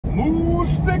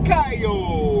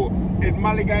Mustakayo at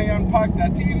maligayang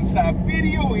pagdating sa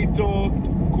video ito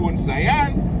kung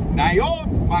saan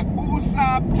ngayon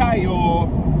mag-usap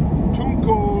tayo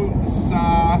tungkol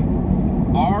sa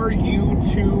are you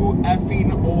too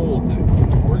effing old?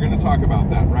 We're gonna talk about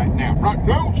that right now. Right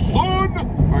now, son!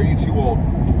 Are you too old?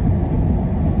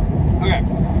 Okay,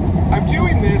 I'm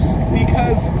doing this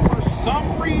because for some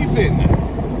reason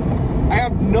I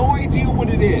have no idea what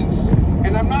it is,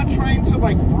 and I'm not trying to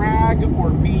like brag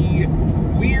or be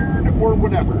weird or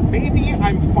whatever. Maybe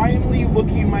I'm finally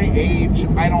looking my age.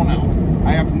 I don't know.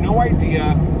 I have no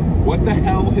idea what the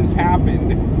hell has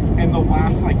happened in the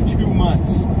last like 2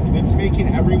 months that's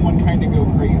making everyone kind of go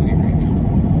crazy right now.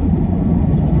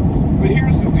 But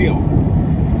here's the deal.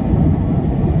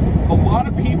 A lot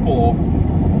of people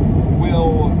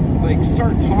will like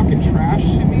start talking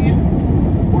trash to me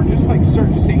or just like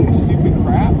start saying stupid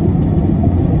crap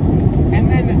and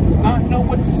then not know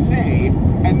what to say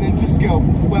and then just go,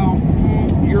 well,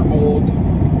 you're old.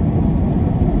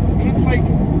 And it's like,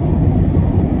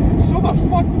 so the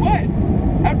fuck what?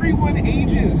 Everyone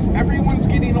ages. Everyone's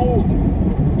getting old.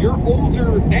 You're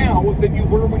older now than you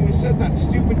were when you said that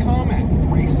stupid comment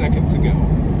 3 seconds ago.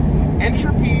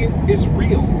 Entropy is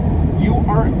real. You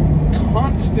are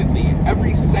constantly,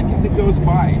 every second that goes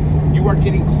by, you are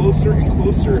getting closer and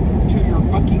closer to your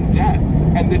fucking death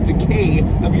and the decay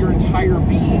of your entire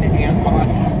being and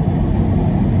body.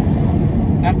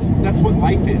 That's what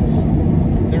life is.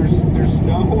 There's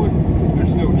no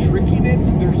tricking it.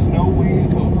 There's no way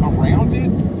around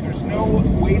it. There's no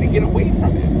way to get away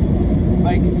from it.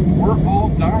 Like, we're all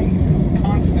dying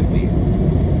constantly.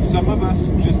 Some of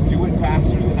us just do it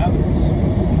faster than others.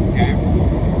 Okay?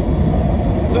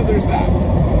 So there's that.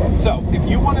 So, if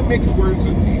you want to mix words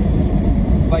with me,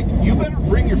 like, you better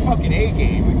bring your fucking A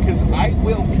game, because I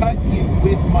will cut you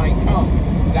with my tongue.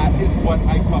 That is what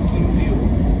I fucking do.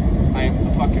 I am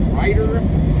a fucking writer.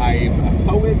 I am a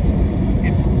poet.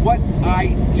 It's what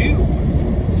I do.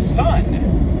 Son.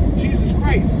 Jesus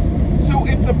Christ. So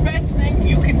if the best thing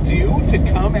you can do to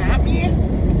come at me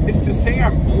is to say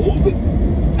I'm old,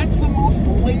 that's the most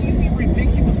lazy,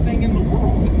 ridiculous thing in the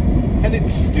world. And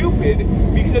it's stupid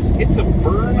because it's a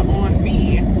burn on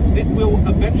me that will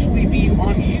eventually be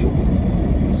on you.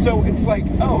 So it's like,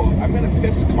 oh, I'm going to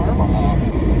piss karma off.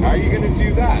 How are you going to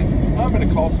do that? I'm going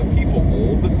to call some people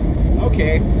old.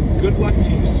 Okay, good luck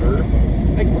to you, sir.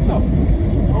 Like, what the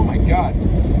oh my god.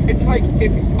 It's like,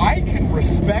 if I can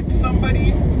respect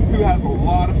somebody who has a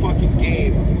lot of fucking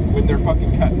game when they're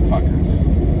fucking cutting fuckers.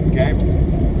 Okay?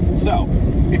 So,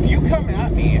 if you come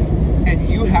at me and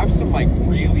you have some like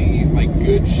really like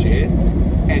good shit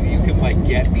and you can like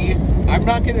get me, I'm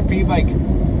not gonna be like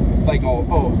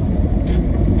oh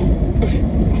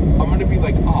I'm gonna be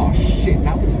like, oh shit,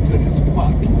 that was good as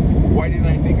fuck. Why didn't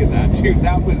I think of that, dude?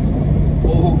 That was,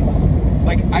 oh,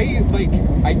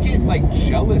 I get like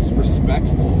jealous,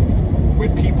 respectful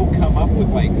when people come up with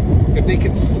like, if they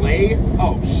can slay,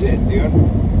 oh shit, dude,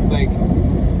 like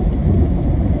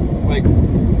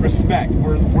respect.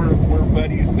 We're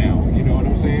buddies now. You know what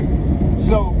I'm saying?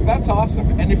 So that's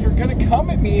awesome. And if you're gonna come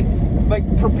at me, like,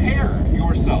 prepare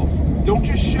yourself. Don't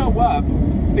just show up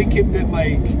thinking that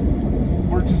like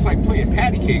we're just like playing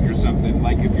patty cake or something.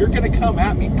 Like, if you're gonna come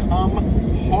at me, come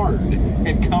hard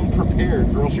and come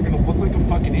prepared, or else you're gonna look like a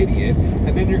fucking idiot,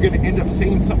 and then you're gonna end up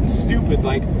saying something stupid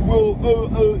like, well,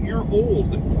 you're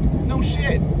old. No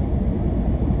shit.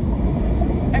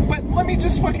 But let me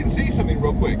just fucking say something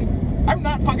real quick. I'm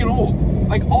not fucking old.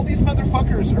 Like, all these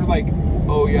motherfuckers are like,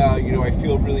 oh yeah, you know, I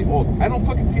feel really old. I don't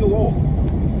fucking feel old.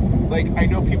 Like, I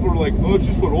know people are like, oh, it's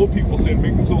just what old people say to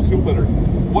make themselves feel better.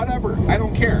 Whatever, I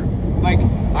don't care. Like,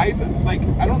 I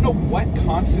don't know what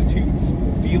constitutes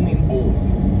feeling old,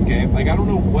 okay? Like, I don't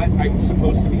know what I'm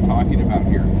supposed to be talking about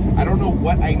here. I don't know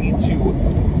what I need to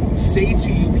say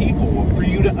to you people for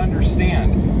you to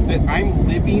understand that I'm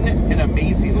living an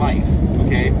amazing life,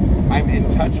 okay? I'm in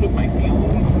touch with my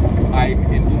feelings. I'm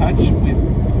in touch with,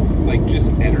 like,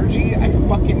 just energy. I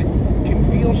fucking can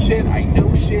feel shit. I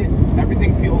know shit.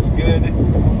 Everything feels good.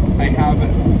 I have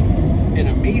an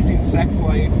amazing sex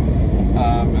life.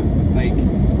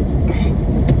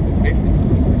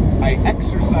 I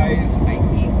exercise, I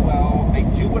eat well, I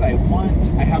do what I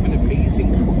want, I have an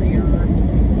amazing career.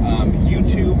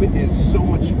 YouTube is so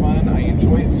much fun. I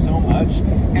enjoy it so much.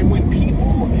 And when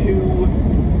people who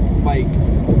like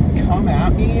come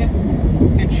at me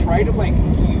and try to like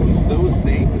use those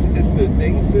things as the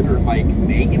things that are like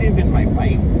negative in my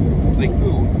life, like,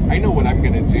 ooh, I know what I'm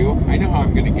gonna do. I know how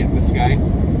I'm gonna get this guy.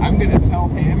 I'm gonna tell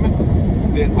him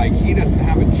that like he doesn't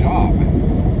have a job.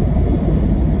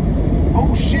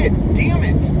 Oh shit, damn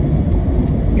it.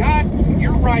 God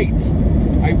right.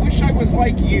 I wish I was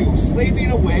like you,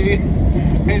 slaving away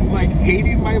and like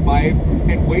hating my life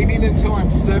and waiting until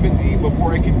I'm 70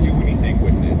 before I can do anything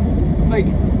with it. Like,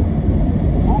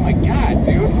 oh my God,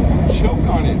 dude, choke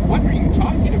on it. What are you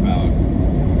talking about?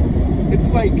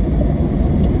 It's like,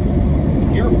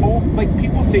 you're old, like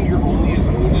people say you're only as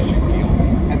old as you feel.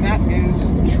 And that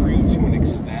is true to an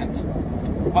extent,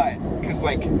 but, because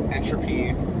like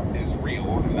entropy is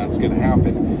real and that's going to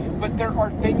happen. But there are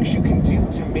things you can do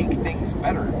to make things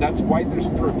better. That's why there's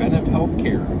preventive health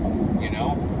care, you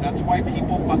know? That's why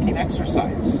people fucking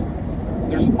exercise.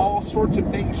 There's all sorts of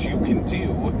things you can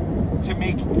do to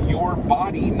make your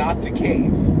body not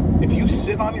decay. If you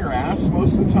sit on your ass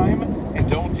most of the time and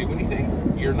don't do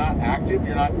anything, you're not active,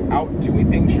 you're not out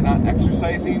doing things, you're not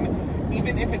exercising,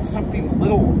 even if it's something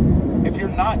little. If you're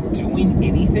not doing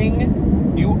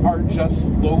anything, you are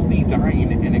just slowly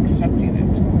dying and accepting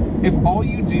it. If all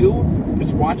you do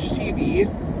is watch TV,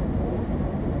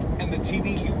 and the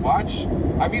TV you watch,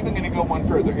 I'm even going to go one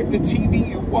further. If the TV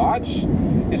you watch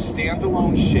is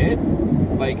standalone shit,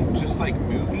 like just like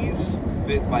movies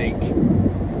that like,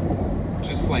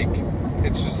 just like,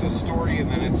 it's just a story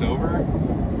and then it's over,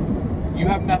 you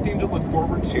have nothing to look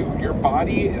forward to. Your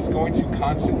body is going to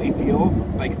constantly feel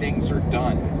like things are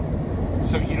done.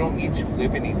 So you don't need to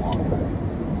live any longer.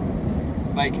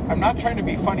 Like, I'm not trying to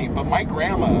be funny, but my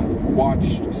grandma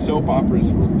watched soap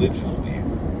operas religiously.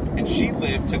 And she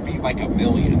lived to be like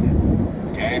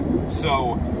 1,000,000, okay?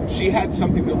 So she had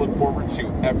something to look forward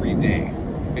to every day.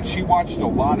 And she watched a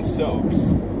lot of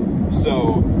soaps.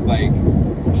 So, like,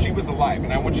 she was alive.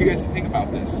 And I want you guys to think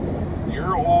about this.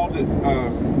 Your old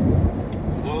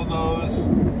Lolos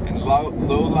and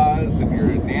Lolas and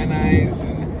your Nanas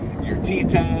and your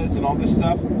Titas and all this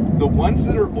stuff, the ones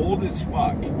that are old as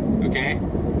fuck, okay?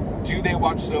 Do they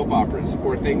watch soap operas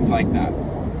or things like that,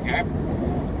 okay?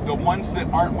 The ones that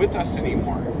aren't with us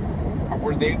anymore,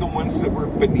 were they the ones that were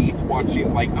beneath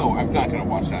watching, like, oh, I'm not gonna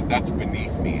watch that, that's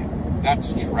beneath me,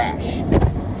 that's trash.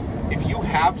 If you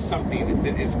have something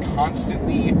that is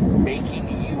constantly making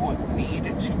you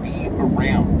need to be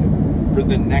around for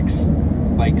the next,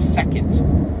 like, second,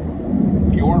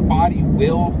 your body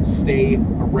will stay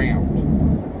around.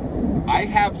 I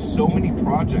have so many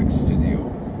projects to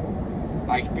do.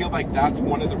 I feel like that's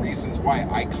one of the reasons why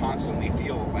I constantly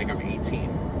feel like I'm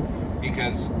 18.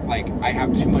 Because, like, I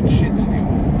have too much shit to do.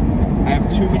 I have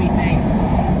too many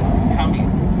things coming.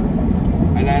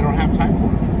 And I don't have time for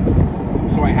them.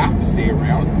 So I have to stay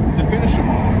around to finish them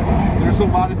all. There's a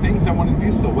lot of things I want to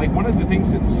do still. Like, one of the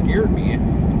things that scared me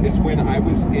is when I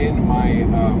was in my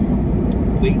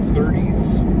late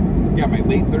 30s. Yeah, my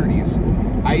late 30s.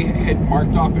 I had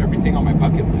marked off everything on my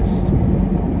bucket list.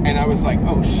 And I was like,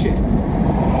 oh shit.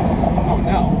 Oh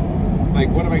no. Like,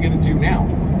 what am I going to do now?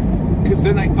 Because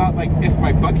then I thought, like, if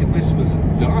my bucket list was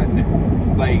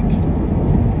done, like,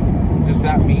 does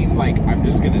that mean, like, I'm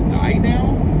just going to die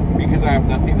now? Because I have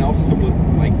nothing else to look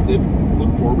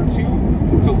forward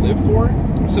to live for?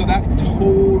 So that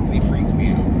totally freaked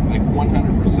me out, like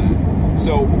 100%.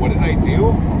 So what did I do?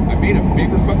 I made a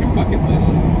bigger fucking bucket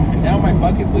list. And now my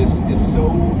bucket list is so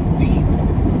deep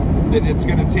that it's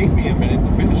going to take me a minute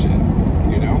to finish it,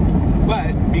 you know?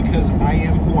 But because I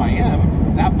am who I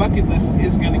am, that bucket list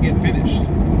is going to get finished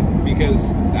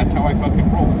because that's how I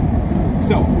fucking roll.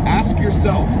 So ask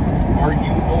yourself, are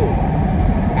you old?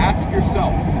 Ask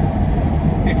yourself,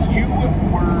 if you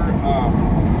were,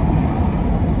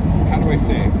 how do I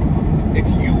say, if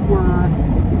you were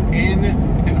in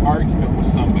an argument with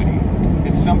somebody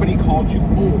and somebody called you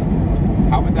old,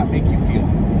 how would that make you feel?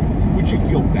 Would you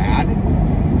feel bad?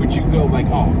 Would you go like,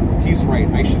 oh, he's right,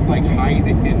 I should like hide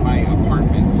in my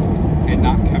apartment and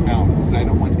not come out because I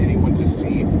don't want anyone to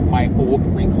see my old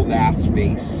wrinkled ass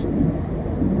face?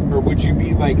 Or would you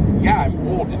be like, yeah, I'm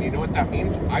old, and you know what that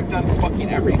means? I've done fucking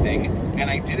everything, and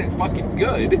I did it fucking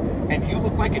good, and you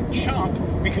look like a chump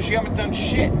because you haven't done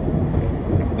shit.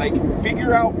 Like,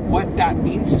 figure out what that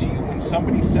means to you when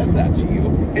somebody says that to you,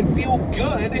 and feel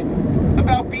good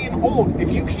about being old.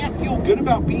 If you can't feel good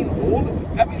about being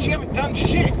old, that means you haven't done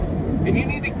shit. And you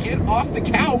need to get off the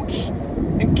couch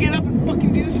and get up and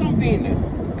fucking do something.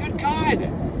 Good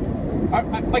God.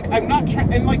 I'm not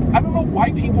trying, and like, I don't know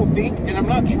why people think, and I'm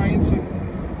not trying to,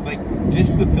 like,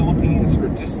 diss the Philippines or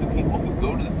diss the people who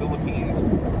go to the Philippines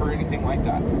or anything like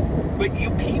that. But you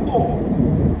people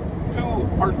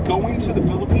who are going to the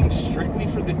Philippines strictly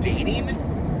for the dating,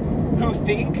 who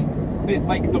think that,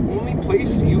 like, the only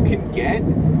place you can get,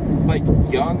 like,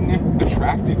 young,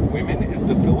 attractive women is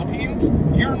the Philippines,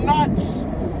 you're nuts.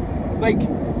 Like,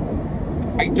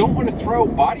 I don't want to throw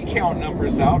body count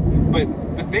numbers out, but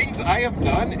the things I have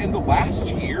done in the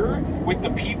last year with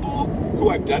the people who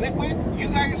I've done it with, you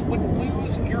guys would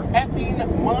lose your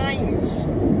effing minds.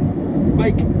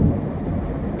 Like,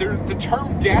 the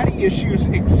term daddy issues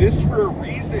exists for a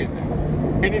reason.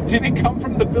 And it didn't come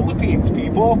from the Philippines,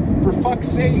 people. For fuck's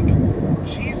sake.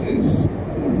 Jesus.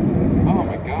 Oh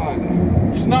my God.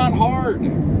 It's not hard.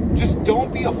 Just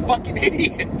don't be a fucking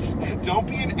idiot. Don't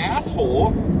be an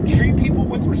asshole. Treat people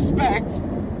with respect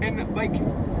and, like,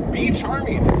 be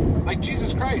charming. Like,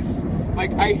 Jesus Christ.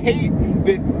 Like, I hate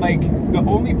that, like, the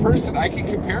only person I can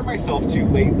compare myself to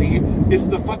lately is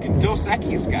the fucking Dos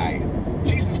Equis guy.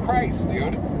 Jesus Christ,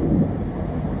 dude.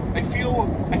 I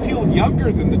feel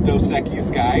younger than the Dos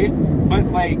Equis guy, but,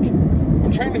 like,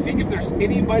 I'm trying to think if there's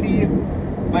anybody,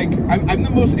 like, I'm the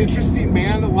most interesting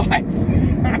man alive.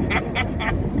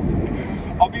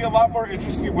 I'll be a lot more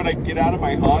interesting when I get out of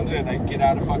my Honda and I get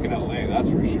out of fucking LA,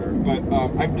 that's for sure. But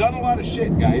I've done a lot of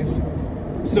shit, guys.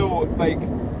 So, like,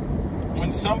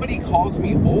 when somebody calls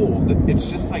me old, it's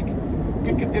just like,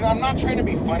 good, and I'm not trying to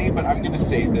be funny, but I'm going to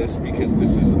say this because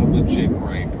this is a legit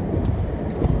gripe.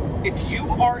 If you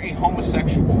are a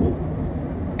homosexual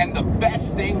and the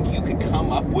best thing you could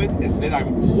come up with is that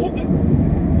I'm old,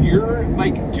 you're,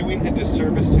 like, doing a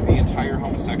disservice to the entire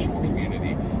homosexual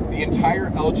community. The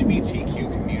entire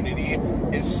LGBTQ community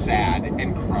is sad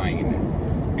and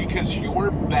crying because your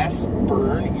best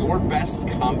burn, your best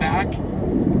comeback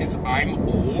is I'm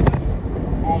old.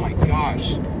 Oh my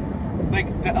gosh. Like,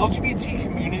 the LGBT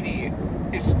community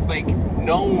is, like,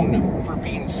 known for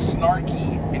being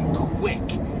snarky and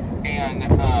quick and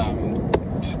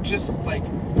to just, like,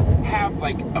 have,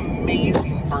 like,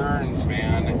 amazing burns,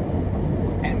 man.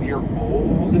 And you're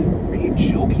old? Are you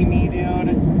joking me,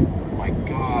 dude? Oh my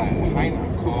God. Hi,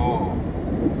 Nicole.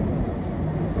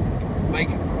 Like,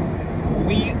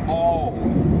 we all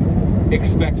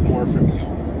expect more from you.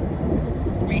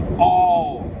 We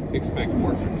all expect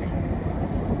more from you.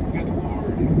 Good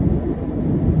Lord.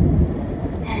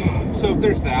 So if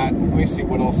there's that, let me see,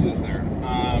 what else is there?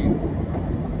 I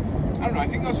don't know, I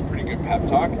think that was a pretty good pep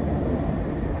talk.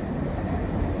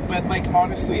 But, like,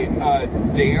 honestly,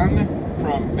 Dan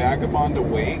from Vagabond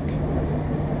Awake,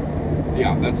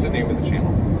 yeah, that's the name of the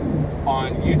channel,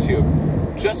 on YouTube,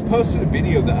 just posted a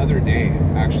video the other day,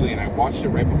 actually, and I watched it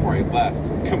right before I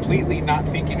left, completely not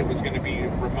thinking it was going to be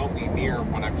remotely near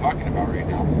what I'm talking about right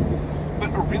now.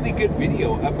 But a really good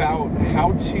video about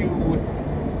how to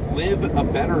live a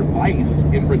better life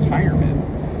in retirement.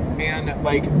 And,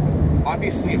 like,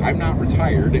 obviously I'm not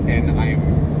retired, and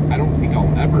I don't think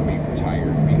I'll ever be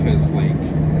retired because, like,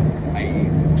 I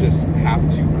just have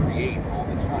to create all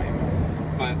the time.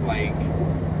 But, like,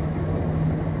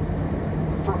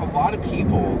 for a lot of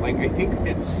people, like, I think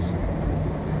it's,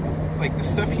 like, the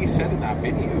stuff he said in that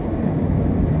video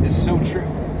is so true.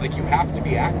 Like, you have to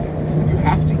be active. You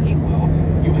have to eat well.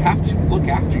 You have to look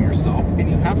after yourself. And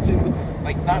you have to,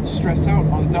 like, not stress out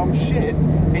on dumb shit.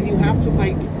 And you have to,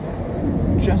 like,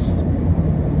 just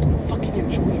fucking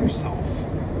enjoy yourself.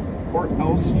 Or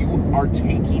else you are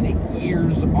taking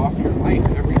years off your life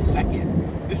every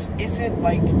second. This isn't,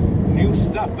 like, new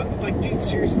stuff. But, like, dude,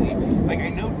 seriously. Like, I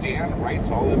know Dan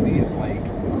writes all of these, like,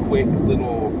 quick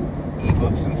little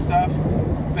ebooks and stuff.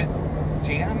 But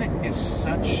Dan is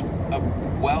such a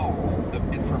well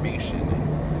of information,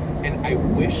 and I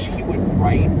wish he would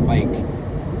write, like,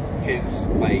 his,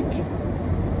 like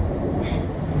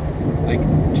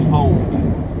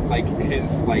tome, like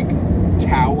his, like,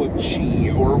 Tao of Chi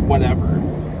or whatever.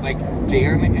 Like,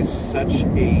 Dan is such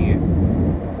a,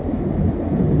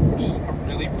 just a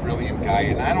really brilliant guy,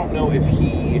 and I don't know if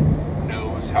he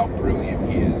knows how brilliant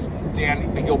he is.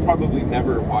 Dan, you'll probably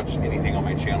never watch anything on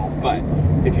my channel, but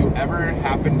if you ever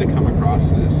happen to come across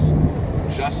this,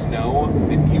 just know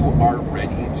that you are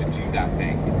ready to do that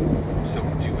thing. So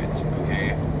do it,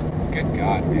 okay? Good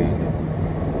God, man.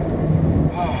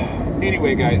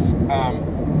 Anyway, guys,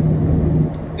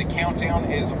 the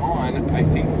countdown is on. I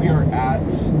think we are at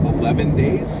 11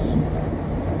 days.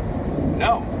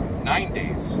 No, 9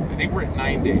 days. I think we're at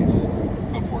 9 days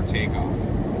before takeoff.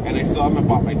 And I still haven't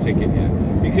bought my ticket yet.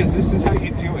 Because this is how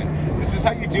you do it. This is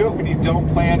how you do it when you don't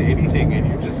plan anything and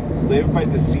you just live by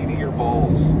the seat of your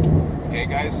balls. Okay,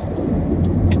 guys?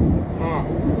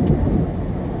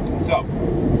 So,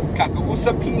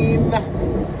 kakausapin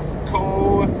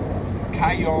ko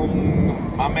kayong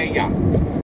mamaya.